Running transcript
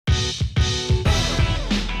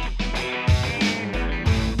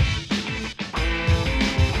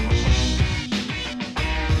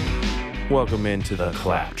Welcome into the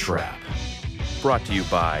Clap Trap. Brought to you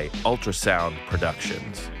by Ultrasound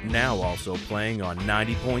Productions. Now also playing on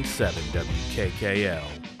 90.7 WKKL.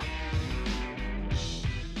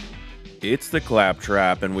 It's the Clap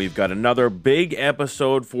Trap, and we've got another big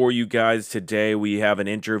episode for you guys today. We have an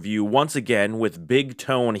interview once again with Big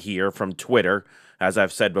Tone here from Twitter. As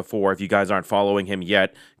I've said before, if you guys aren't following him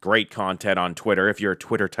yet, great content on Twitter if you're a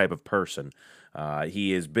Twitter type of person.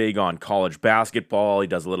 He is big on college basketball. He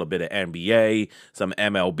does a little bit of NBA, some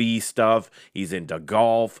MLB stuff. He's into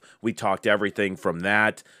golf. We talked everything from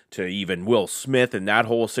that to even Will Smith and that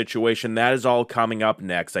whole situation. That is all coming up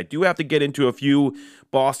next. I do have to get into a few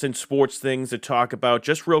Boston sports things to talk about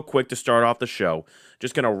just real quick to start off the show.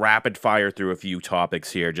 Just going to rapid fire through a few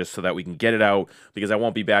topics here just so that we can get it out because I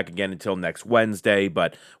won't be back again until next Wednesday,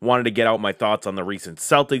 but wanted to get out my thoughts on the recent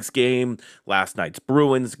Celtics game, last night's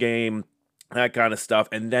Bruins game, that kind of stuff,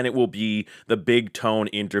 and then it will be the Big Tone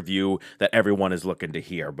interview that everyone is looking to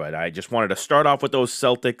hear. But I just wanted to start off with those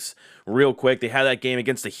Celtics real quick. They had that game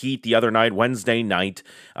against the Heat the other night, Wednesday night,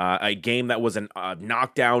 a game that was a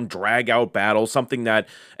knockdown, drag-out battle, something that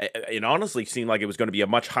it honestly seemed like it was going to be a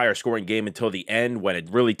much higher scoring game until the end when it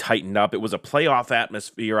really tightened up. It was a playoff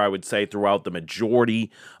atmosphere, I would say, throughout the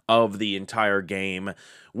majority of the entire game,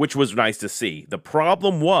 which was nice to see. The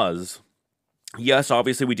problem was, yes,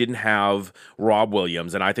 obviously we didn't have Rob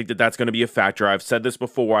Williams, and I think that that's going to be a factor. I've said this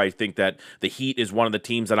before. I think that the Heat is one of the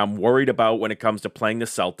teams that I'm worried about when it comes to playing the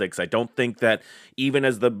Celtics. I don't think that even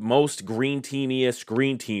as the most green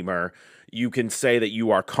teamer, you can say that you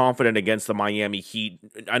are confident against the Miami Heat.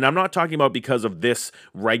 And I'm not talking about because of this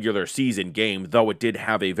regular season game, though it did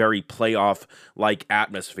have a very playoff-like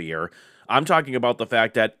atmosphere. I'm talking about the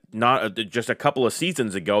fact that not just a couple of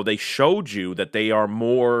seasons ago, they showed you that they are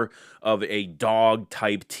more of a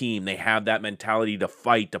dog-type team. They have that mentality to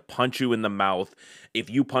fight, to punch you in the mouth. If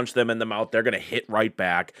you punch them in the mouth, they're going to hit right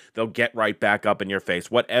back. They'll get right back up in your face,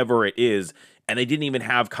 whatever it is. And they didn't even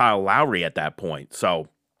have Kyle Lowry at that point. So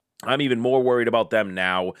I'm even more worried about them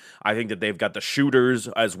now. I think that they've got the shooters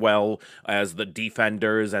as well as the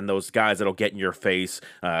defenders and those guys that'll get in your face.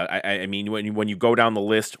 I mean, when you go down the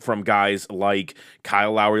list from guys like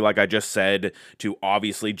Kyle Lowry, like I just said, to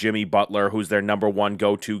obviously Jimmy Butler, who's their number one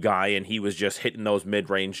go-to guy, and he was just hitting those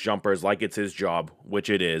mid-range jumpers like it's his job,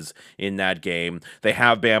 which it is in that game. They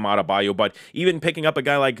have Bam Adebayo, but even picking up a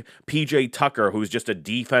guy like PJ Tucker, who's just a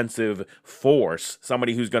defensive force,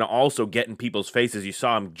 somebody who's going to also get in people's faces. You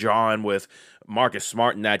saw him on with Marcus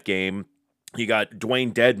Smart in that game. You got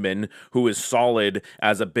Dwayne Dedmon, who is solid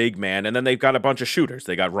as a big man, and then they've got a bunch of shooters.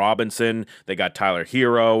 They got Robinson, they got Tyler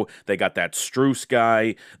Hero, they got that Strus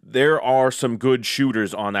guy. There are some good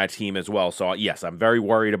shooters on that team as well. So yes, I'm very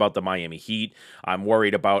worried about the Miami Heat. I'm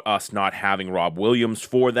worried about us not having Rob Williams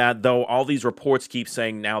for that, though all these reports keep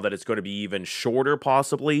saying now that it's going to be even shorter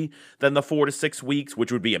possibly than the 4 to 6 weeks,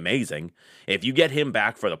 which would be amazing. If you get him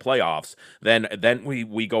back for the playoffs, then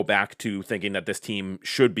we go back to thinking that this team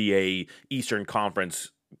should be a Eastern Conference,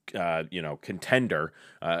 contender,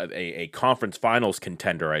 a conference finals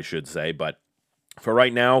contender, I should say. But for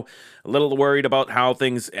right now, a little worried about how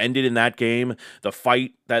things ended in that game. The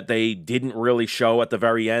fight that they didn't really show at the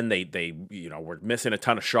very end. They were missing a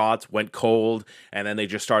ton of shots, went cold, and then they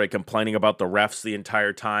just started complaining about the refs the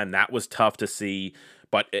entire time. That was tough to see.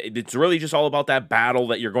 But it's really just all about that battle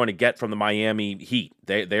that you're going to get from the Miami Heat.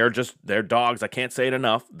 They're dogs. I can't say it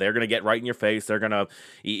enough. They're going to get right in your face. They're going to,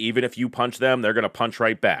 even if you punch them, they're going to punch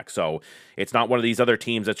right back. So it's not one of these other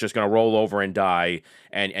teams that's just going to roll over and die.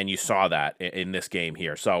 And you saw that in this game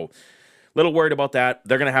here. So little worried about that.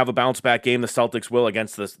 They're going to have a bounce-back game. The Celtics will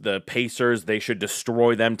against the Pacers. They should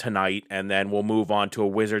destroy them tonight, and then we'll move on to a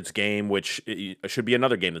Wizards game, which should be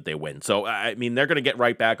another game that they win. So, I mean, they're going to get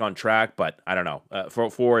right back on track, but I don't know.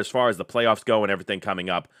 For as far as the playoffs go and everything coming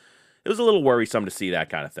up, it was a little worrisome to see that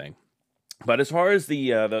kind of thing. But as far as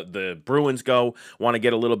the Bruins go, want to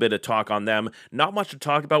get a little bit of talk on them. Not much to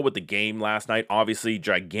talk about with the game last night. Obviously,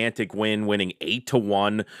 gigantic win, winning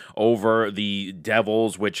 8-1 over the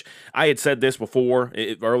Devils, which I had said this before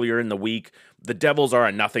earlier in the week. The Devils are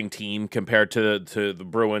a nothing team compared to the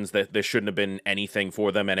Bruins. That there shouldn't have been anything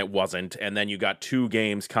for them, and it wasn't. And then you got 2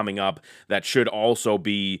 games coming up that should also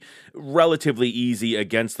be relatively easy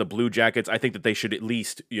against the Blue Jackets. I think that they should at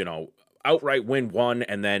least, outright win one,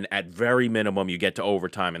 and then at very minimum, you get to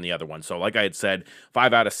overtime in the other one. So like I had said,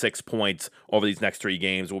 5 out of 6 points over these next 3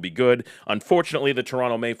 games will be good. Unfortunately, the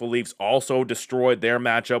Toronto Maple Leafs also destroyed their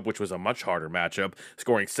matchup, which was a much harder matchup,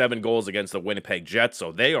 scoring 7 goals against the Winnipeg Jets.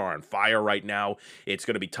 So they are on fire right now. It's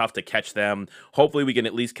going to be tough to catch them. Hopefully, we can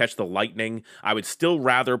at least catch the Lightning. I would still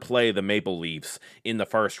rather play the Maple Leafs in the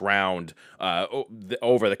first round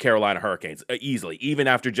over the Carolina Hurricanes easily, even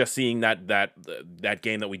after just seeing that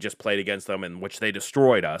game that we just played against them, in which they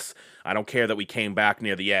destroyed us. I don't care that we came back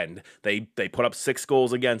near the end. They put up 6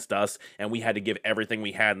 goals against us, and we had to give everything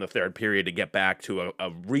we had in the third period to get back to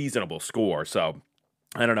a reasonable score. So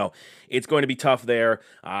I don't know. It's going to be tough there.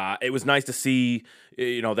 It was nice to see,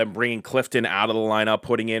 them bringing Clifton out of the lineup,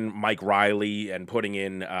 putting in Mike Riley, and putting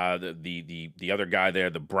in the other guy there,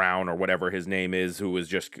 the Brown or whatever his name is, who was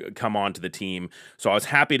just come on to the team. So I was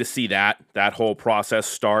happy to see that whole process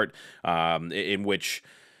start, in which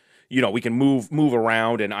we can move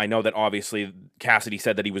around, and I know that obviously Cassidy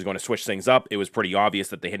said that he was going to switch things up. It was pretty obvious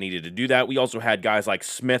that they had needed to do that. We also had guys like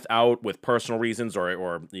Smith out with personal reasons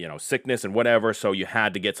or sickness and whatever, so you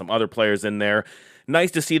had to get some other players in there.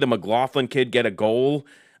 Nice to see the McLaughlin kid get a goal.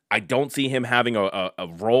 I don't see him having a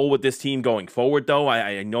role with this team going forward, though.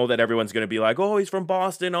 I know that everyone's going to be like, oh, he's from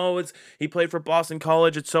Boston. Oh, he played for Boston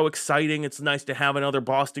College. It's so exciting. It's nice to have another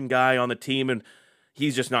Boston guy on the team, and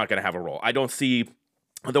he's just not going to have a role. I don't see.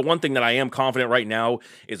 The one thing that I am confident right now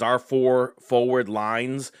is our 4 forward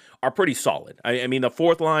lines are pretty solid. I mean, the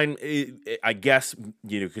fourth line, I guess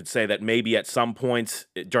you could say that maybe at some points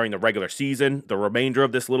during the regular season, the remainder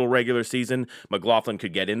of this little regular season, McLaughlin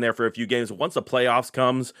could get in there for a few games. Once the playoffs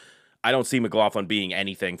comes, I don't see McLaughlin being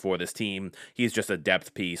anything for this team. He's just a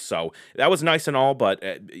depth piece. So that was nice and all, but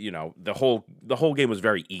the whole game was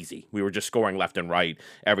very easy. We were just scoring left and right.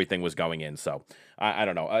 Everything was going in. So I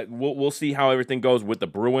don't know. We'll see how everything goes with the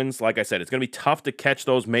Bruins. Like I said, it's going to be tough to catch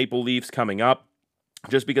those Maple Leafs coming up,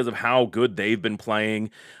 just because of how good they've been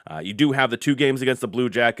playing. You do have the 2 games against the Blue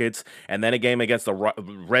Jackets and then a game against the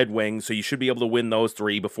Red Wings, so you should be able to win those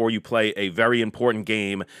 3 before you play a very important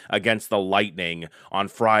game against the Lightning on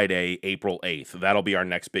Friday, April 8th. That'll be our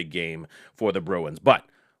next big game for the Bruins. But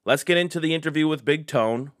let's get into the interview with Big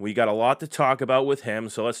Tone. We got a lot to talk about with him,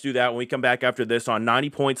 so let's do that when we come back after this on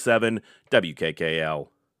 90.7 WKKL.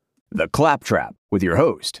 The Claptrap with your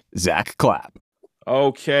host, Zach Clapp.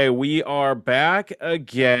 Okay, we are back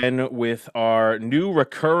again with our new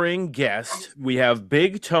recurring guest. We have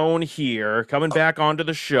Big Tone here coming back onto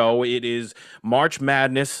the show. It is March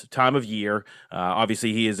Madness time of year.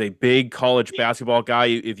 Obviously, he is a big college basketball guy.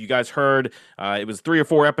 If you guys heard, it was 3 or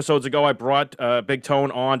 4 episodes ago, I brought Big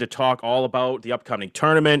Tone on to talk all about the upcoming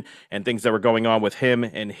tournament and things that were going on with him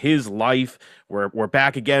and his life. We're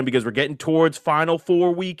back again because we're getting towards Final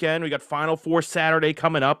Four weekend. We got Final Four Saturday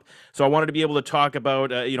coming up, so I wanted to be able to talk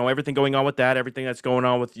about everything going on with that, everything that's going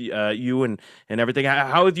on with you and everything.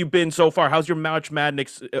 How have you been so far? How's your March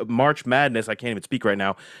Madness? I can't even speak right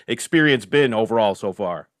now. Experience been overall so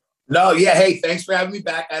far? No, yeah. Hey, thanks for having me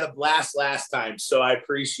back. I had a blast last time, so I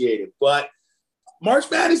appreciate it. But March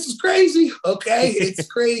Madness is crazy. Okay, it's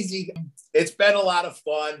crazy. It's been a lot of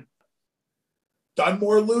fun. Done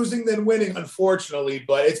more losing than winning, unfortunately,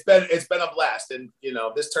 but it's been a blast. And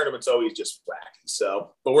this tournament's always just wacky.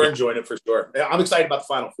 So, but we're enjoying it for sure. I'm excited about the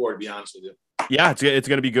Final Four, to be honest with you. Yeah, it's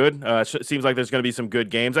going to be good. It seems like there's going to be some good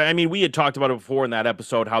games. I mean, we had talked about it before in that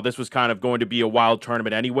episode, how this was kind of going to be a wild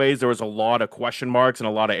tournament anyways. There was a lot of question marks in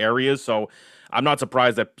a lot of areas. So I'm not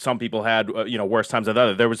surprised that some people had, worse times than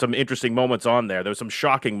others. There were some interesting moments on there. There were some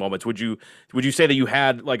shocking moments. Would you say that you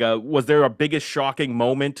had was there a biggest shocking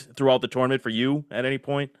moment throughout the tournament for you at any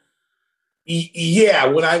point? Yeah,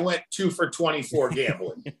 when I went 2 for 24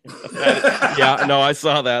 gambling. Yeah, no, I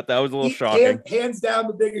saw that. That was a little shocking. Hands down,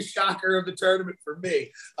 the biggest shocker of the tournament for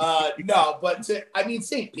me. No, but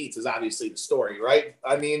St. Pete's is obviously the story, right?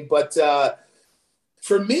 I mean, but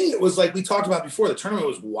for me, it was like we talked about before. The tournament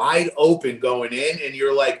was wide open going in, and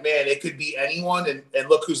you're like, man, it could be anyone, and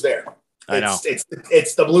look who's there. I know.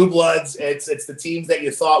 It's the Blue Bloods. It's the teams that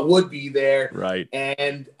you thought would be there. Right.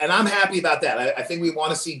 And I'm happy about that. I think we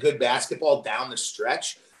want to see good basketball down the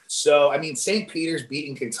stretch. So, St. Peter's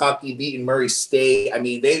beating Kentucky, beating Murray State.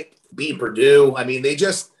 They beat Purdue.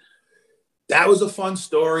 That was a fun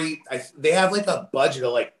story. They have a budget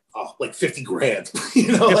of like 50 grand,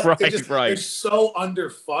 they're so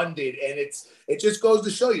underfunded, and it just goes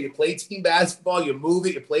to show you play team basketball, you move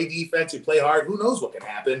it, you play defense, you play hard. Who knows what can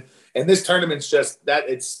happen? And this tournament's just that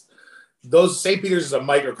those St. Peter's is a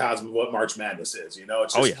microcosm of what March Madness is.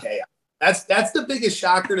 It's just chaos. That's the biggest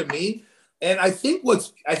shocker to me. And I think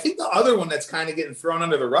the other one that's kind of getting thrown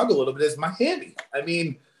under the rug a little bit is Miami.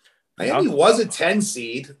 Miami was a 10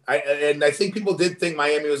 seed. And I think people did think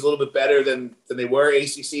Miami was a little bit better than they were.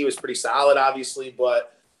 ACC was pretty solid, obviously,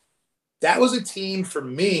 but that was a team for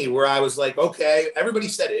me where I was like, okay, everybody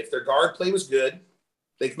said it. If their guard play was good,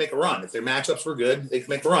 they could make a run. If their matchups were good, they could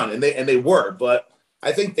make a run. And they were, but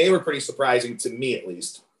I think they were pretty surprising to me at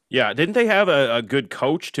least. Yeah, didn't they have a good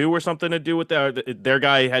coach too, or something to do with that? Their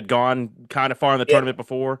guy had gone kind of far in the tournament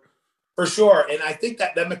before. For sure. And I think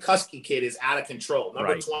that McCuskey kid is out of control.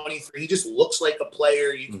 Number 23, he just looks like a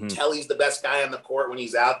player. You can tell he's the best guy on the court when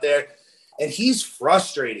he's out there. And he's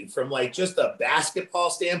frustrating from like just a basketball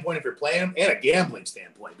standpoint if you're playing him and a gambling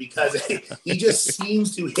standpoint because he just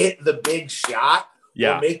seems to hit the big shot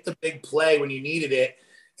or make the big play when you needed it.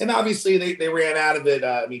 And obviously they ran out of it.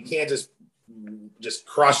 Kansas just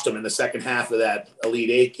crushed them in the second half of that Elite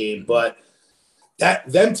Eight game. But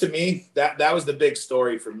to me, that was the big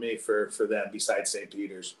story for me for them besides St.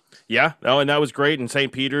 Peter's. Yeah, and that was great. In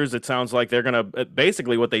St. Peter's, it sounds like they're going to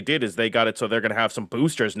basically what they did is they got it so they're going to have some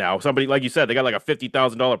boosters now. Somebody, like you said, they got like a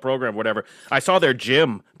 $50,000 program, whatever. I saw their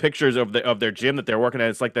gym, pictures of their gym that they're working at.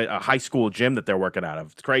 It's like a high school gym that they're working out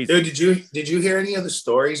of. It's crazy. Dude, did you hear any of the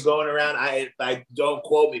stories going around? I don't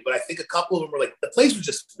quote me, but I think a couple of them were like the place was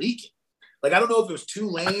just leaking. Like I don't know if it was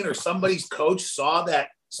Tulane or somebody's coach saw that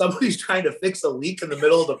somebody's trying to fix a leak in the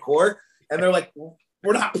middle of the court, and they're like,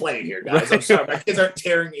 we're not playing here, guys. I'm sorry. My kids aren't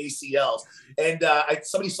tearing ACLs. And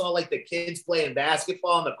somebody saw, like, the kids playing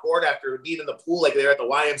basketball on the court after being in the pool like they were at the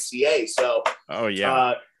YMCA. So,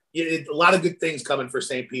 a lot of good things coming for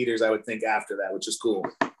St. Peter's, I would think, after that, which is cool.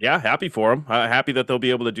 Yeah, happy for them. Happy that they'll be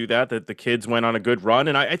able to do that the kids went on a good run.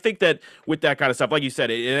 And I think that with that kind of stuff, like you said,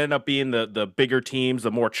 it ended up being the bigger teams, the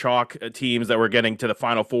more chalk teams that we're getting to the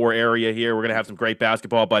Final Four area here. We're going to have some great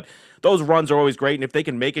basketball, but those runs are always great. And if they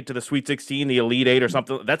can make it to the Sweet 16, the Elite Eight or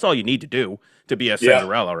something, that's all you need to do to be a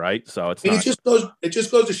Cinderella, right? So it just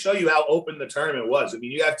goes to show you how open the tournament was. I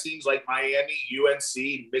mean, you have teams like Miami,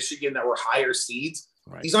 UNC, Michigan that were higher seeds.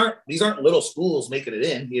 Right. These aren't little schools making it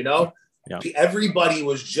in, you know. Yeah. Everybody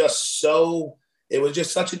was just it was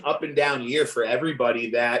just such an up and down year for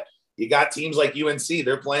everybody that you got teams like UNC.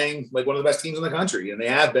 They're playing like one of the best teams in the country, and they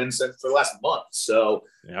have been since for the last month. So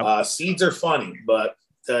seeds are funny, but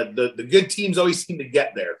the good teams always seem to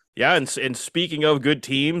get there. Yeah, and speaking of good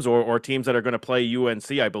teams or teams that are going to play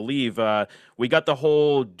UNC, I believe we got the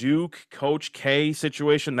whole Duke Coach K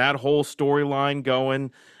situation, that whole storyline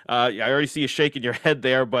going. I already see you shaking your head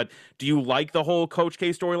there, but do you like the whole Coach K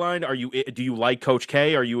storyline? Do you like Coach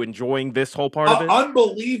K? Are you enjoying this whole part of it?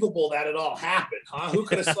 Unbelievable that it all happened, huh? Who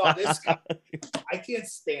could have saw this guy? I can't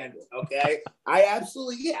stand it, okay? I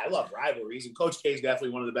love rivalries, and Coach K is definitely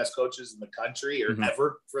one of the best coaches in the country or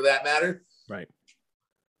ever, for that matter. Right.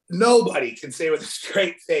 Nobody can say with a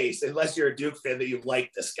straight face, unless you're a Duke fan, that you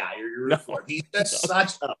like this guy or you're rooting for him. He's just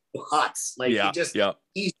such a putz. Like he's just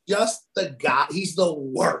the guy. He's the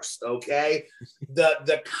worst. Okay,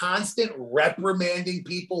 the constant reprimanding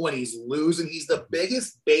people when he's losing. He's the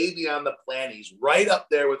biggest baby on the planet. He's right up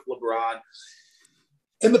there with LeBron.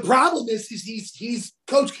 And the problem is he's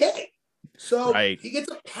Coach K, so he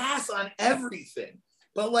gets a pass on everything.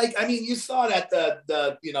 But you saw that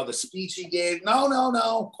the speech he gave.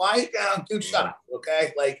 No, quiet down, dude, shut up,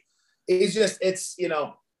 okay? He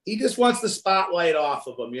just wants the spotlight off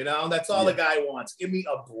of him. That's all the guy wants. Give me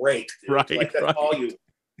a break, dude. Right, that's all you.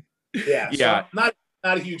 Yeah. So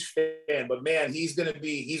not a huge fan, but man,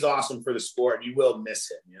 he's awesome for the sport. You will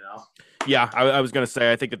miss him. Yeah, I was going to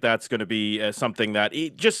say, I think that's going to be something that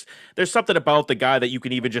there's something about the guy that you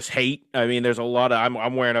can even just hate. I mean, there's a lot of,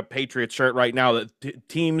 I'm wearing a Patriots shirt right now that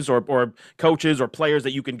teams or coaches or players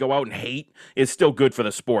that you can go out and hate is still good for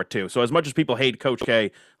the sport too. So as much as people hate Coach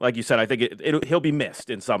K, like you said, I think he'll be missed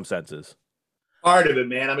in some senses. Part of it,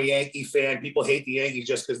 man. I'm a Yankee fan. People hate the Yankees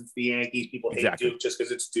just because it's the Yankees. People hate Duke just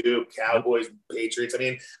because it's Duke, Cowboys, Patriots. I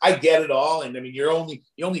mean, I get it all. And I mean, you only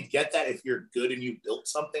get that if you're good and you built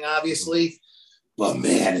something, obviously. But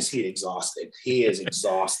man, is he exhausted. He is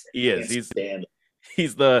exhausted. He is.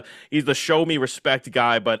 He's the show me respect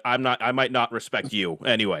guy, but I might not respect you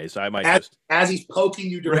anyways. I might as he's poking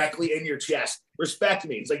you directly in your chest. Respect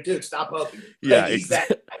me. It's like, dude, stop poking me. Yeah,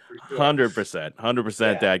 exactly.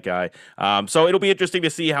 100% that guy. So it'll be interesting to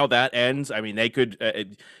see how that ends. I mean, they could,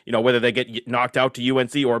 whether they get knocked out to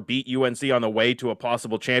UNC or beat UNC on the way to a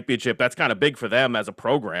possible championship. That's kind of big for them as a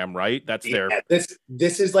program, right? That's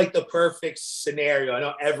this is like the perfect scenario. I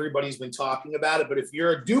know everybody's been talking about it, but if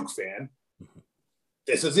you're a Duke fan,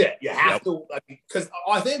 this is it. You have to, because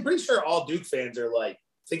I'm pretty sure all Duke fans are like,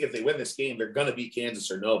 think if they win this game, they're going to beat Kansas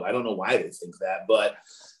or Nova. I don't know why they think that, but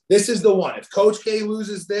This is the one. If Coach K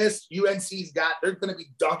loses this, they're going to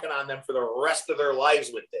be dunking on them for the rest of their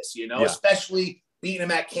lives with this, especially beating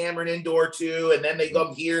them at Cameron Indoor too. And then they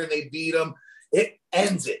come here and they beat them. It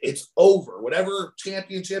ends it. It's over. Whatever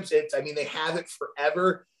championships, they have it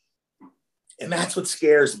forever. And that's what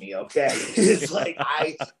scares me. Okay. It's like,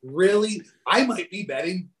 I might be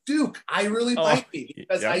betting Duke. I really might be,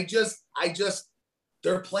 because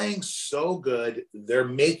they're playing so good. They're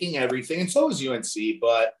making everything. And so is UNC,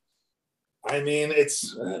 but I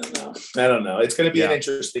don't know. It's going to be an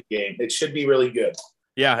interesting game. It should be really good.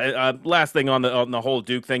 Yeah. Last thing on the whole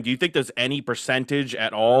Duke thing. Do you think there's any percentage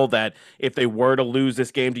at all that if they were to lose this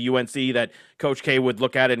game to UNC, that Coach K would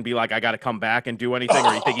look at it and be like, I got to come back and do anything,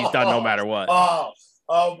 or you think he's done no matter what?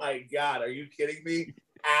 Oh my God. Are you kidding me?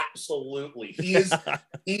 Absolutely. He's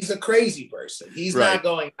a crazy person. He's not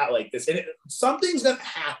going out like this. And something's going to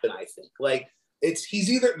happen, I think. Like,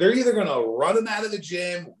 they're either going to run him out of the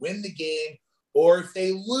gym, win the game, or if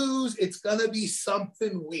they lose, it's going to be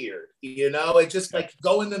something weird. It's just like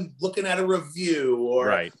going and looking at a review or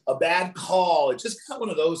a bad call. It just got one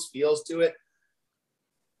of those feels to it.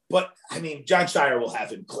 But John Shire will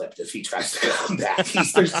have him clipped if he tries to come back.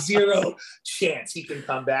 There's zero chance he can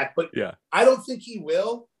come back. But I don't think he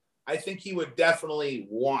will. I think he would definitely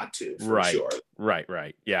want to, for sure.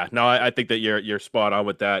 Right. Yeah. No, I think that you're spot on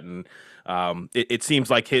with that. And it seems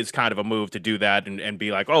like his kind of a move to do that and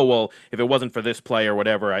be like, oh, well, if it wasn't for this play or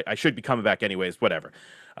whatever, I should be coming back anyways, whatever.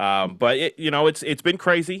 But it's been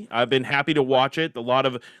crazy. I've been happy to watch it. A lot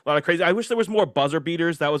of crazy. I wish there was more buzzer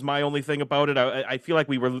beaters. That was my only thing about it. I feel like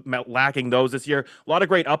we were lacking those this year. A lot of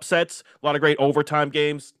great upsets, a lot of great overtime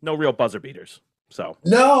games. No real buzzer beaters. So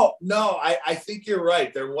no, I think you're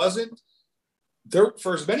right. There wasn't there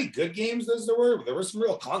for as many good games as there were some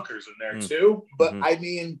real clunkers in there too. But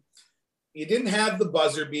you didn't have the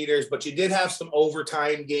buzzer beaters, but you did have some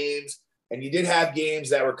overtime games, and you did have games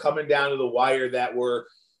that were coming down to the wire that were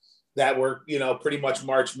pretty much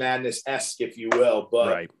March Madness-esque, if you will.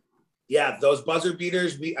 But those buzzer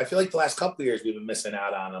beaters, I feel like the last couple of years we've been missing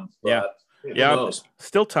out on them. But,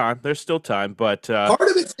 still time. There's still time, but part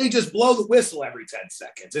of it, they just blow the whistle every 10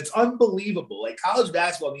 seconds. It's unbelievable. Like, college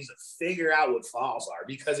basketball needs to figure out what fouls are,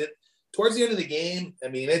 because towards the end of the game,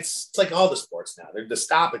 it's like all the sports now. The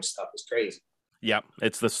stoppage stuff is crazy. Yeah,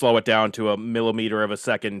 it's the slow it down to a millimeter of a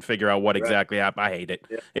second, figure out what exactly happened. I hate it.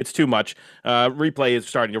 Yeah. It's too much. Replay is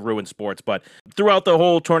starting to ruin sports. But throughout the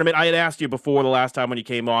whole tournament, I had asked you before the last time when you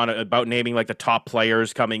came on about naming like the top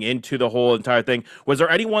players coming into the whole entire thing. Was there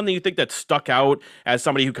anyone that you think that stuck out as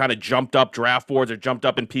somebody who kind of jumped up draft boards or jumped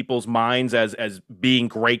up in people's minds as being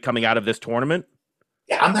great coming out of this tournament?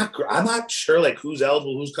 Yeah, I'm not sure like who's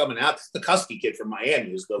eligible, who's coming out. The Kuski kid from Miami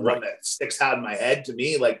is the one that sticks out in my head to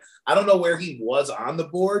me. Like, I don't know where he was on the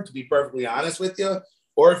board, to be perfectly honest with you,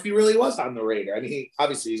 or if he really was on the radar.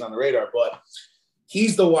 He's on the radar, but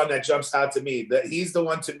he's the one that jumps out to me. He's the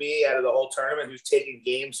one to me out of the whole tournament who's taking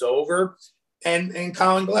games over, and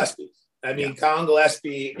Colin Gillespie. Colin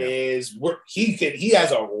Gillespie he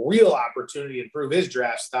has a real opportunity to improve his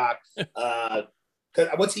draft stock.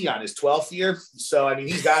 What's he on, his 12th year? So,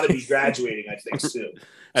 he's got to be graduating, I think, soon.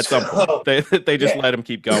 At some point. They just let him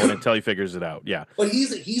keep going until he figures it out. Yeah. But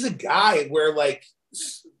he's a guy where, like,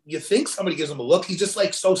 you think somebody gives him a look. He's just,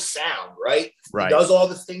 like, so sound, right? He does all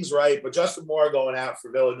the things right. But Justin Moore going out for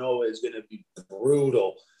Villanova is going to be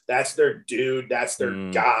brutal. That's their dude. That's their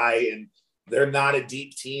guy. And they're not a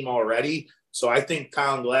deep team already. So I think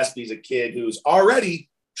Colin Gillespie's a kid who's already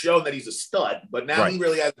shown that he's a stud, but now he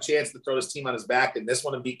really has a chance to throw his team on his back in this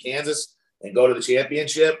one and beat Kansas and go to the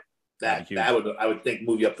championship. That would, I would think,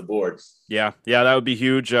 move you up the board. Yeah, that would be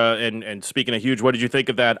huge. And speaking of huge, what did you think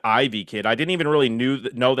of that Ivy kid? I didn't even really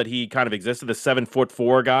know that he kind of existed. The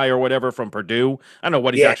 7'4" guy or whatever from Purdue. I don't know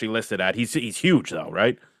what he's actually listed at. He's huge though,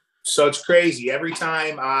 right? So it's crazy. Every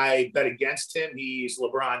time I bet against him, he's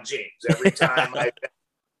LeBron James. Every time I bet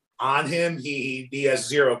on him, he has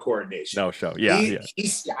zero coordination. No show. Yeah.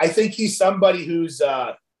 I think he's somebody who's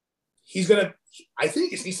I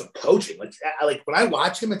think he just needs some coaching. Like when I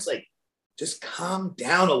watch him, it's like, just calm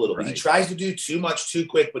down a little bit. He tries to do too much too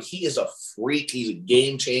quick, but he is a freak. He's a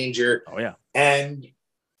game changer. Oh yeah. And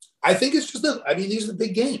I think it's just these are the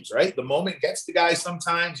big games, right? The moment gets the guy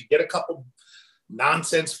sometimes. You get a couple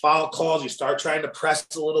nonsense foul calls. You start trying to press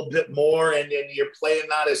a little bit more, and then you're playing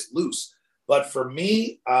not as loose. But for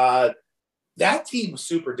me, that team was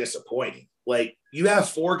super disappointing. Like, you have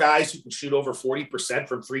four guys who can shoot over 40%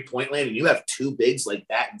 from three-point land, and you have two bigs like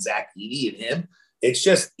that and Zach Edey and him. It's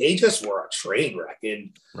just, they just were a train wreck.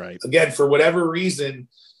 And again, for whatever reason,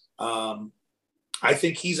 I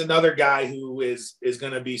think he's another guy who is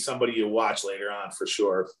going to be somebody you watch later on for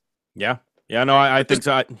sure. Yeah. Yeah, no, I think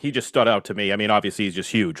so. He just stood out to me. I mean, obviously he's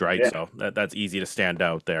just huge, right? Yeah. So that's easy to stand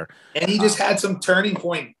out there. And he just had some turning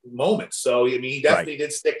point moments. So I mean, he Right. definitely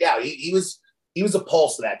did stick out. He was a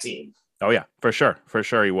pulse of that team. Oh yeah, for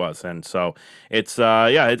sure he was, and so it's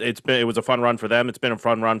it was a fun run for them. It's been a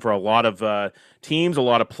fun run for a lot of teams, a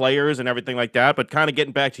lot of players, and everything like that. But kind of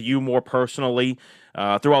getting back to you more personally,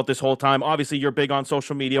 throughout this whole time, obviously you're big on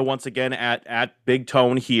social media. Once again, at Big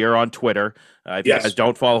Tone here on Twitter. If you guys Yes.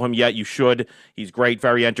 don't follow him yet, you should. He's great,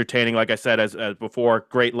 very entertaining. Like I said, as before,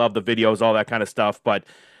 great. Love the videos, all that kind of stuff. But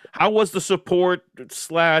how was the support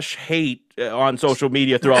slash hate on social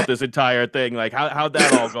media throughout this entire thing? Like, how'd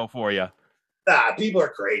that all go for you? People are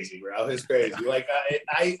crazy, bro. It's crazy. Like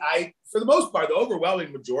for the most part, the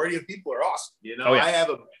overwhelming majority of people are awesome. Oh yeah. I have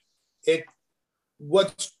it.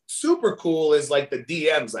 What's super cool is like the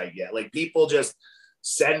DMs I get. Like people just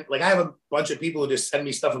send. Like I have a bunch of people who just send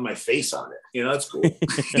me stuff with my face on it. That's cool.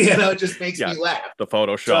 It just makes Yeah, me laugh. the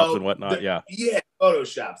photoshops and whatnot. Yeah,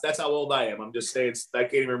 Photoshops. That's how old I am. I'm just saying. I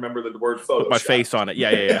can't even remember the word Photoshop. with my face on it.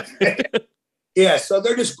 Yeah. Yeah, so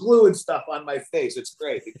they're just gluing stuff on my face. It's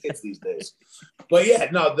great. The kids these days. But yeah,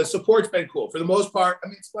 no, the support's been cool. For the most part, I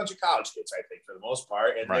mean, it's a bunch of college kids, I think, for the most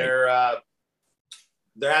part. And Right.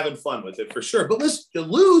 they're having fun with it for sure. But listen, you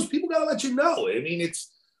lose, people gotta let you know. I mean,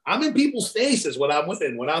 I'm in people's faces when I'm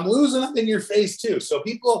winning. When I'm losing, I'm in your face too. So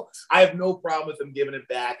I have no problem with them giving it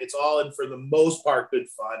back. It's all in, for the most part, good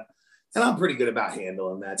fun. And I'm pretty good about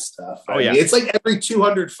handling that stuff. Oh, yeah. It's like every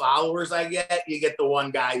 200 followers I get, you get the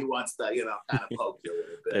one guy who wants to, kind of poke you a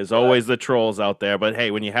little bit. There's always the trolls out there, but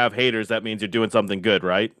hey, when you have haters, that means you're doing something good,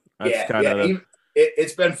 right? That's kind of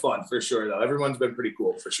It's been fun for sure, though. Everyone's been pretty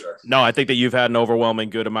cool for sure. No, I think that you've had an overwhelming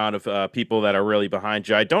good amount of people that are really behind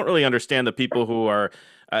you. I don't really understand the people who are,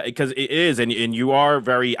 because it is, and you are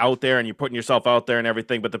very out there, and you're putting yourself out there and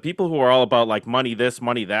everything. But the people who are all about like money this,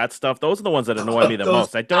 money that stuff, those are the ones that annoy me the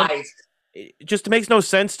most. I don't. Guys, It just makes no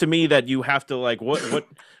sense to me that you have to like what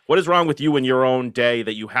is wrong with you in your own day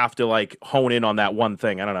that you have to like hone in on that one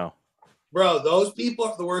thing. I don't know. bro, those people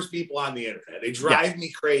are the worst people on the internet. They drive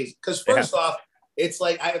me crazy. Because first off, it's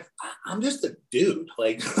like I'm just a dude.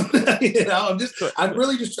 Like, I'm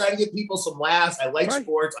really just trying to get people some laughs. I like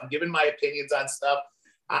sports. I'm giving my opinions on stuff.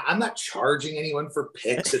 I'm not charging anyone for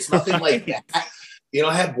picks. It's nothing like that.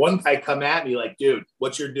 I had one guy come at me like, dude,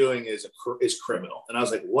 what you're doing is criminal. And I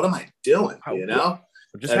was like, what am I doing? I'm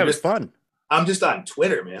just having fun. I'm just on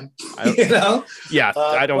Twitter, man. Yeah,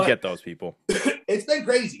 I don't get those people. It's been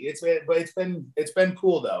crazy. It's been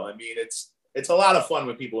cool though. I mean, it's a lot of fun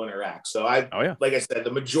when people interact. So like I said,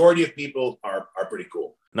 the majority of people are pretty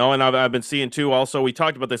cool. No, and I've been seeing too. Also, we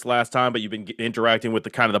talked about this last time, but you've been interacting with the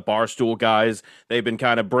kind of the Barstool guys. They've been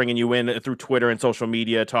kind of bringing you in through Twitter and social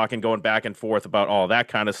media, going back and forth about all that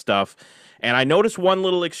kind of stuff. And I noticed one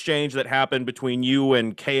little exchange that happened between you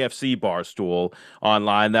and KFC Barstool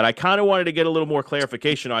online that I kind of wanted to get a little more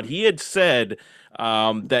clarification on. He had said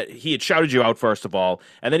that he had shouted you out, first of all,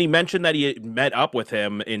 and then he mentioned that he had met up with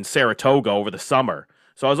him in Saratoga over the summer.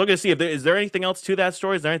 So I was looking to see is there anything else to that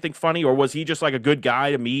story? Is there anything funny, or was he just like a good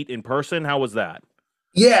guy to meet in person? How was that?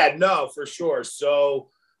 Yeah, no, for sure. So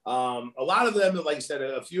a lot of them, like I said,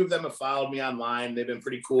 a few of them have followed me online. They've been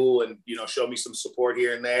pretty cool and, show me some support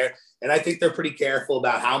here and there. And I think they're pretty careful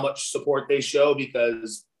about how much support they show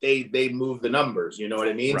because they move the numbers. You know what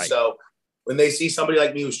I mean? Right. So when they see somebody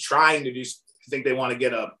like me who's trying to do, I think they want to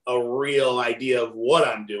get a real idea of what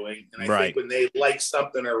I'm doing. And I think when they like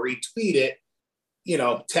something or retweet it,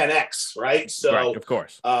 10X, right? So, right, of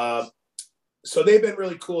course. So they've been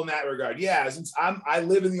really cool in that regard. Yeah, since I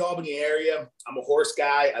live in the Albany area, I'm a horse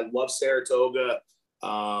guy. I love Saratoga.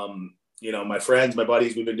 My friends, my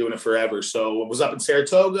buddies, we've been doing it forever. So I was up in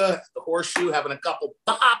Saratoga, at the Horseshoe, having a couple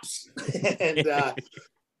pops, and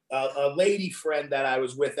a lady friend that I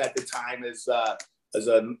was with at the time is a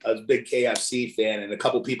big KFC fan, and a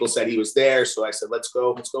couple people said he was there. So I said, let's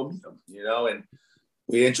go meet him. And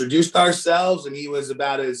we introduced ourselves, and he was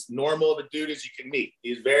about as normal of a dude as you can meet.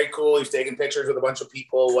 He's very cool. He's taking pictures with a bunch of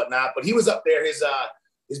people, whatnot. But he was up there.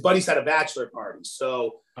 His buddies had a bachelor party,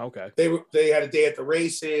 so they had a day at the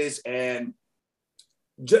races, and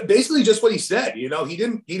basically just what he said. He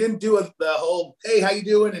didn't do the whole "Hey, how you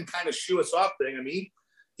doing?" and kind of shoo us off thing. I mean,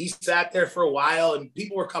 he sat there for a while, and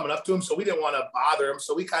people were coming up to him, so we didn't want to bother him.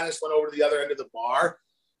 So we kind of just went over to the other end of the bar,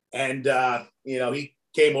 and he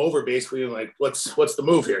came over basically and like, what's the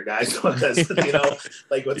move here, guys? Because,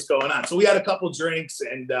 like what's going on? So we had a couple drinks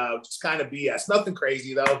and just kind of BS. Nothing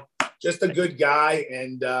crazy though. just a good guy,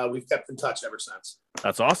 and we've kept in touch ever since.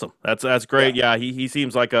 That's awesome. That's great. Yeah, he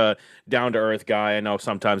seems like a down to earth guy. I know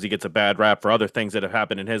sometimes he gets a bad rap for other things that have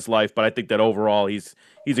happened in his life, but I think that overall he's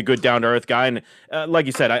a good down to earth guy. And like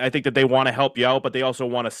you said, I think that they want to help you out, but they also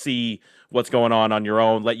want to see what's going on your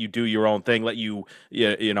own, let you do your own thing, let you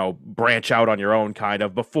branch out on your own kind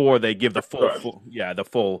of before they give the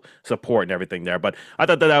full support and everything there. But I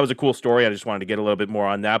thought that was a cool story. I just wanted to get a little bit more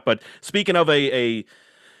on that. But speaking of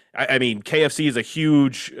I mean, KFC is a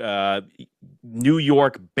huge New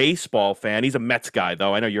York baseball fan. He's a Mets guy,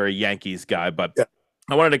 though. I know you're a Yankees guy, but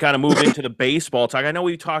I wanted to kind of move into the baseball talk. I know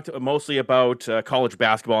we talked mostly about college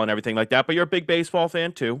basketball and everything like that, but you're a big baseball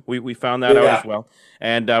fan, too. We found that out as well.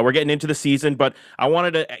 And we're getting into the season, but I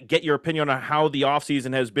wanted to get your opinion on how the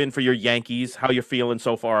offseason has been for your Yankees, how you're feeling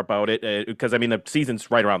so far about it, because, I mean, the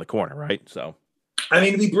season's right around the corner, right? So. I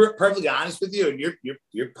mean, to be perfectly honest with you, and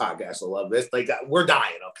your podcast will love this. Like, we're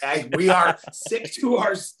dying, okay? We are sick to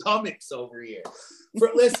our stomachs over here.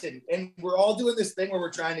 Listen, and we're all doing this thing where we're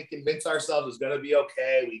trying to convince ourselves it's going to be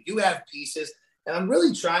okay. We do have pieces, and I'm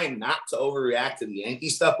really trying not to overreact to the Yankee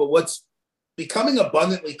stuff. But what's becoming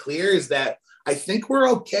abundantly clear is that I think we're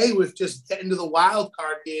okay with just getting to the wild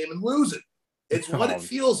card game and losing. It's what it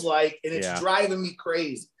feels like, and it's driving me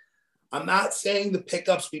crazy. I'm not saying the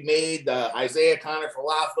pickups we made, the Isaiah Connor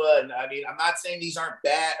Falafa, and I mean, I'm not saying these aren't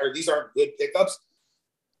bad or these aren't good pickups,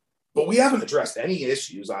 but we haven't addressed any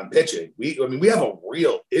issues on pitching. We have a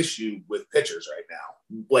real issue with pitchers right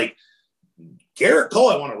now. Like Garrett Cole,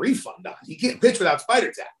 I want a refund on. He can't pitch without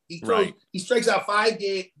spider tap. He strikes out 5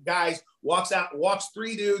 guys, walks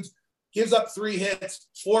 3 dudes, gives up 3 hits,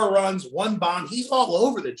 4 runs, 1 bomb. He's all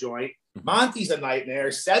over the joint. Monty's a nightmare.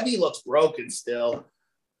 Sevy looks broken still.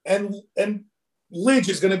 And Lidge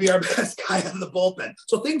is going to be our best guy out of the bullpen.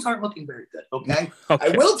 So things aren't looking very good, okay? I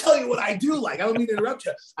will tell you what I do like. I don't mean to interrupt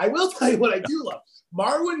you. I will tell you what I do love.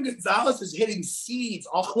 Marwin Gonzalez is hitting seeds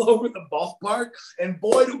all over the ballpark, and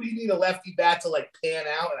boy, do we need a lefty bat to, like, pan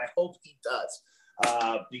out, and I hope he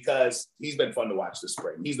does because he's been fun to watch this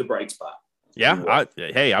spring. He's the bright spot. Yeah,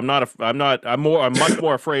 I'm much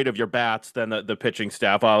more afraid of your bats than the pitching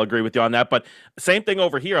staff. I'll agree with you on that. But same thing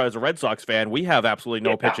over here as a Red Sox fan, we have absolutely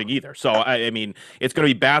no pitching either. So I mean, it's going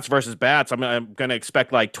to be bats versus bats. I'm going to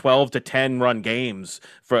expect like 12 to 10 run games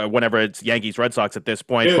for whenever it's Yankees Red Sox at this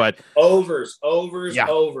point. Dude, but overs.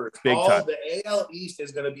 Big time. The AL East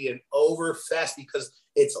is going to be an over fest because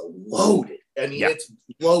it's loaded. I mean, it's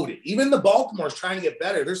loaded. Even the Baltimore's trying to get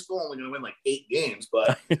better. They're still only going to win like 8 games,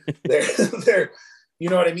 but they're, you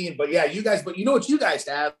know what I mean? But yeah, but you know what you guys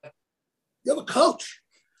have? You have a coach.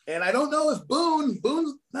 And I don't know if Boone's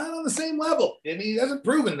not on the same level. I mean, he hasn't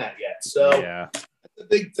proven that yet. So that's a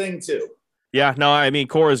big thing too. Yeah, no, I mean,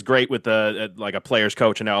 Cora's great with like a player's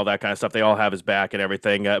coach and all that kind of stuff. They all have his back and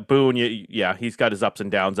everything. Boone, he's got his ups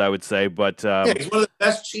and downs, I would say. But he's one of the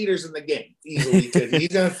best cheaters in the game, easily. He's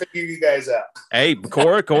going to figure you guys out. Hey,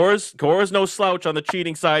 Cora's no slouch on the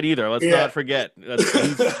cheating side either. Let's not forget.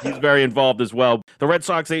 He's very involved as well. The Red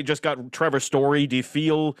Sox, they just got Trevor Story. Do you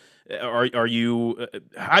feel... Are you?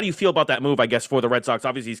 How do you feel about that move? I guess for the Red Sox,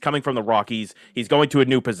 obviously he's coming from the Rockies. He's going to a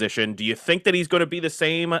new position. Do you think that he's going to be the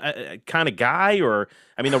same kind of guy, or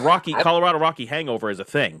I mean, the Colorado Rocky hangover is a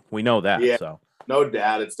thing. We know that. Yeah, so no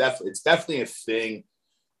doubt, it's definitely a thing.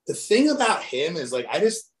 The thing about him is like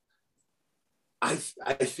I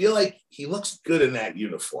feel like he looks good in that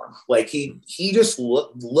uniform. Like he just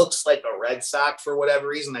looks like a Red Sox for whatever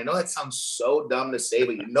reason. I know that sounds so dumb to say,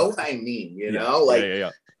 but you know what I mean. You know, like.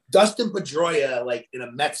 Yeah. Dustin Pedroia, like in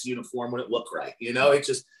a Mets uniform, wouldn't look right. You know,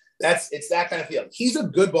 it's that kind of feeling. He's a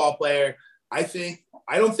good ball player. I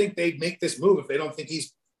don't think they'd make this move if they don't think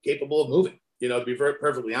he's capable of moving, you know, to be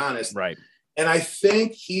perfectly honest. Right. And I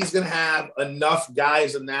think he's going to have enough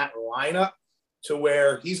guys in that lineup to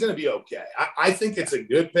where he's going to be okay. I think it's a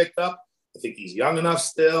good pickup. I think he's young enough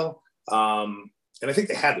still. And I think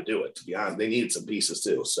they had to do it, to be honest. They needed some pieces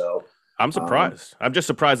too. So, I'm surprised. I'm just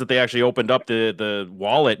surprised that they actually opened up the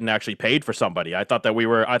wallet and actually paid for somebody. I thought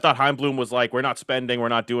Heimblum was like, we're not spending, we're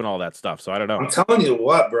not doing all that stuff. So I don't know. I'm telling you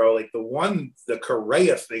what, bro, like the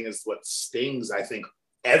Correa thing is what stings, I think,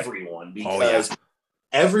 everyone because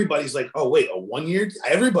everybody's like, oh, wait, a 1 year?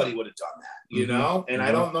 Everybody would have done that, you know? And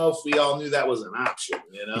I don't know if we all knew that was an option,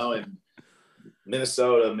 you know? And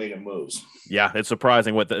Minnesota making moves. Yeah, it's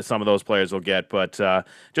surprising what some of those players will get, but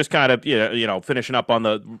just kind of finishing up on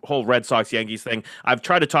the whole Red Sox Yankees thing. I've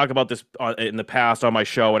tried to talk about this in the past on my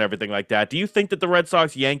show and everything like that. Do you think that the Red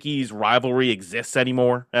Sox Yankees rivalry exists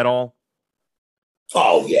anymore at all?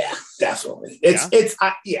 Oh yeah, definitely. It's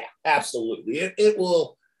absolutely. It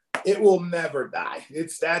will. It will never die.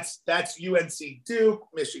 That's UNC Duke,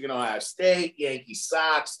 Michigan Ohio State, Yankees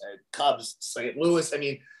Sox, Cubs St. Louis. I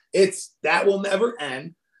mean, that will never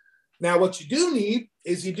end. Now, what you do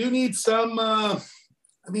need some.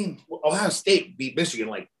 Ohio State beat Michigan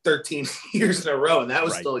like 13 years in a row, and that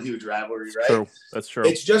was still a huge rivalry, right? True. That's true.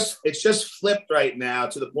 It's just flipped right now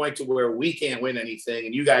to the point to where we can't win anything,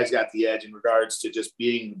 and you guys got the edge in regards to just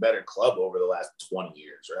being the better club over the last 20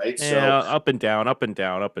 years, right? Yeah, so up and down, up and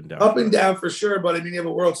down, up and down. Up and down for sure, but I mean, you have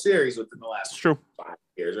a World Series within the last 5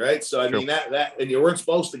 years, right? So I mean that, and you weren't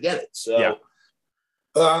supposed to get it. So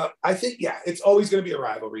I think it's always going to be a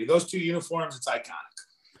rivalry. Those two uniforms, it's iconic.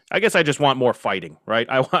 I guess I just want more fighting, right?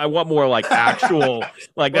 I want more like actual,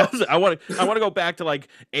 like I want to go back to like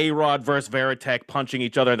A-Rod versus Veritek punching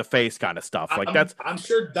each other in the face kind of stuff. Like I'm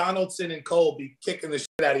sure Donaldson and Cole be kicking the shit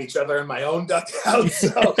out of each other in my own dugout.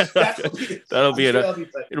 So it'll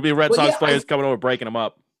be Red Sox players coming over breaking them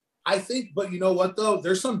up. I think, but you know what though?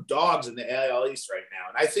 There's some dogs in the AL East right now,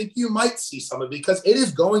 and I think you might see some of it because it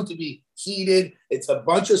is going to be heated. It's a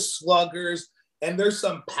bunch of sluggers. And there's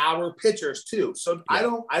some power pitchers too. So I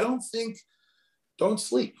don't think, don't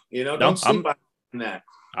sleep, don't sleep on that.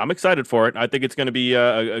 I'm excited for it. I think it's going to be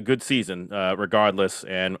a good season regardless.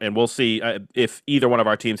 And we'll see if either one of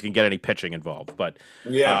our teams can get any pitching involved. But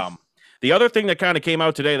the other thing that kind of came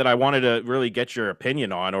out today that I wanted to really get your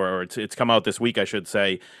opinion on, or it's come out this week, I should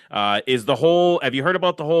say, is have you heard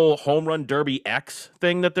about the whole Home Run Derby X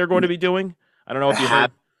thing that they're going to be doing? I don't know if you heard.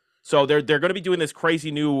 So they're going to be doing this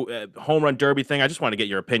crazy new home run derby thing. I just want to get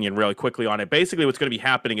your opinion really quickly on it. Basically, what's going to be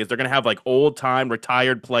happening is they're going to have like old-time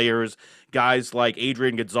retired players, guys like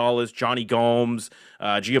Adrian Gonzalez, Johnny Gomes,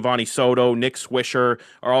 Giovanni Soto, Nick Swisher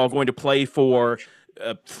are all going to play for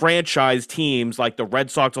franchise teams. Like the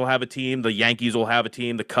Red Sox will have a team, the Yankees will have a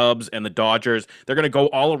team, the Cubs and the Dodgers. They're going to go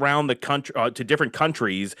all around the country to different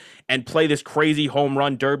countries and play this crazy home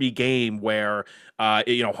run derby game where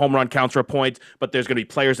home run counts for a point, but there's going to be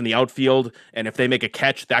players in the outfield, and if they make a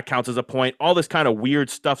catch, that counts as a point. All this kind of weird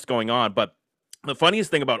stuff's going on, but the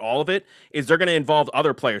funniest thing about all of it is they're going to involve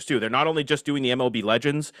other players too. They're not only just doing the MLB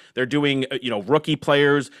legends, they're doing rookie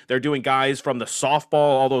players. They're doing guys from the softball,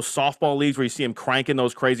 all those softball leagues where you see them cranking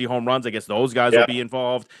those crazy home runs. I guess those guys will be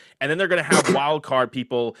involved. And then they're going to have wild card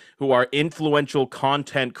people who are influential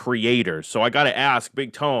content creators. So I got to ask,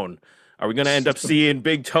 Big Tone, are we going to end up seeing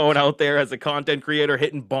Big Tone out there as a content creator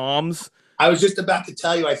hitting bombs? I was just about to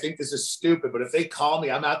tell you, I think this is stupid, but if they call me,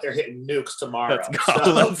 I'm out there hitting nukes tomorrow. Let's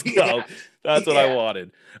go. Let's go. That's what I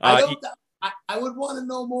wanted. I would want to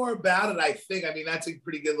know more about it, I think. I mean, that's a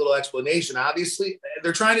pretty good little explanation. Obviously,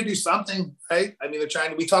 they're trying to do something, right? I mean,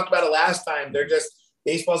 we talked about it last time.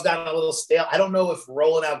 Baseball's gotten a little stale. I don't know if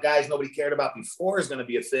rolling out guys nobody cared about before is going to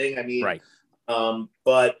be a thing. I mean,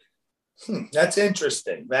 but that's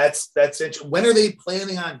interesting. That's interesting. When are they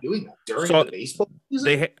planning on doing that? During the baseball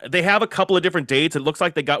season? They have a couple of different dates. It looks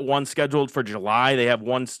like they got one scheduled for July. They have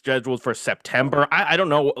one scheduled for September. I don't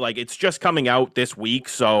know. Like, it's just coming out this week.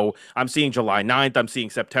 So I'm seeing July 9th. I'm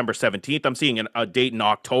seeing September 17th. I'm seeing a date in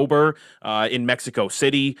October in Mexico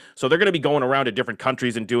City. So they're going to be going around to different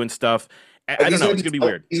countries and doing stuff. I don't know. It's going to be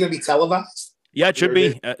weird. He's going to be televised? Yeah, it should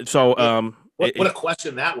be. What a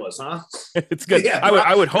question that was, huh? It's good. Yeah,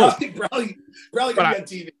 I would hope. Probably gonna be on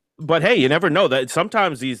TV. But hey, you never know. That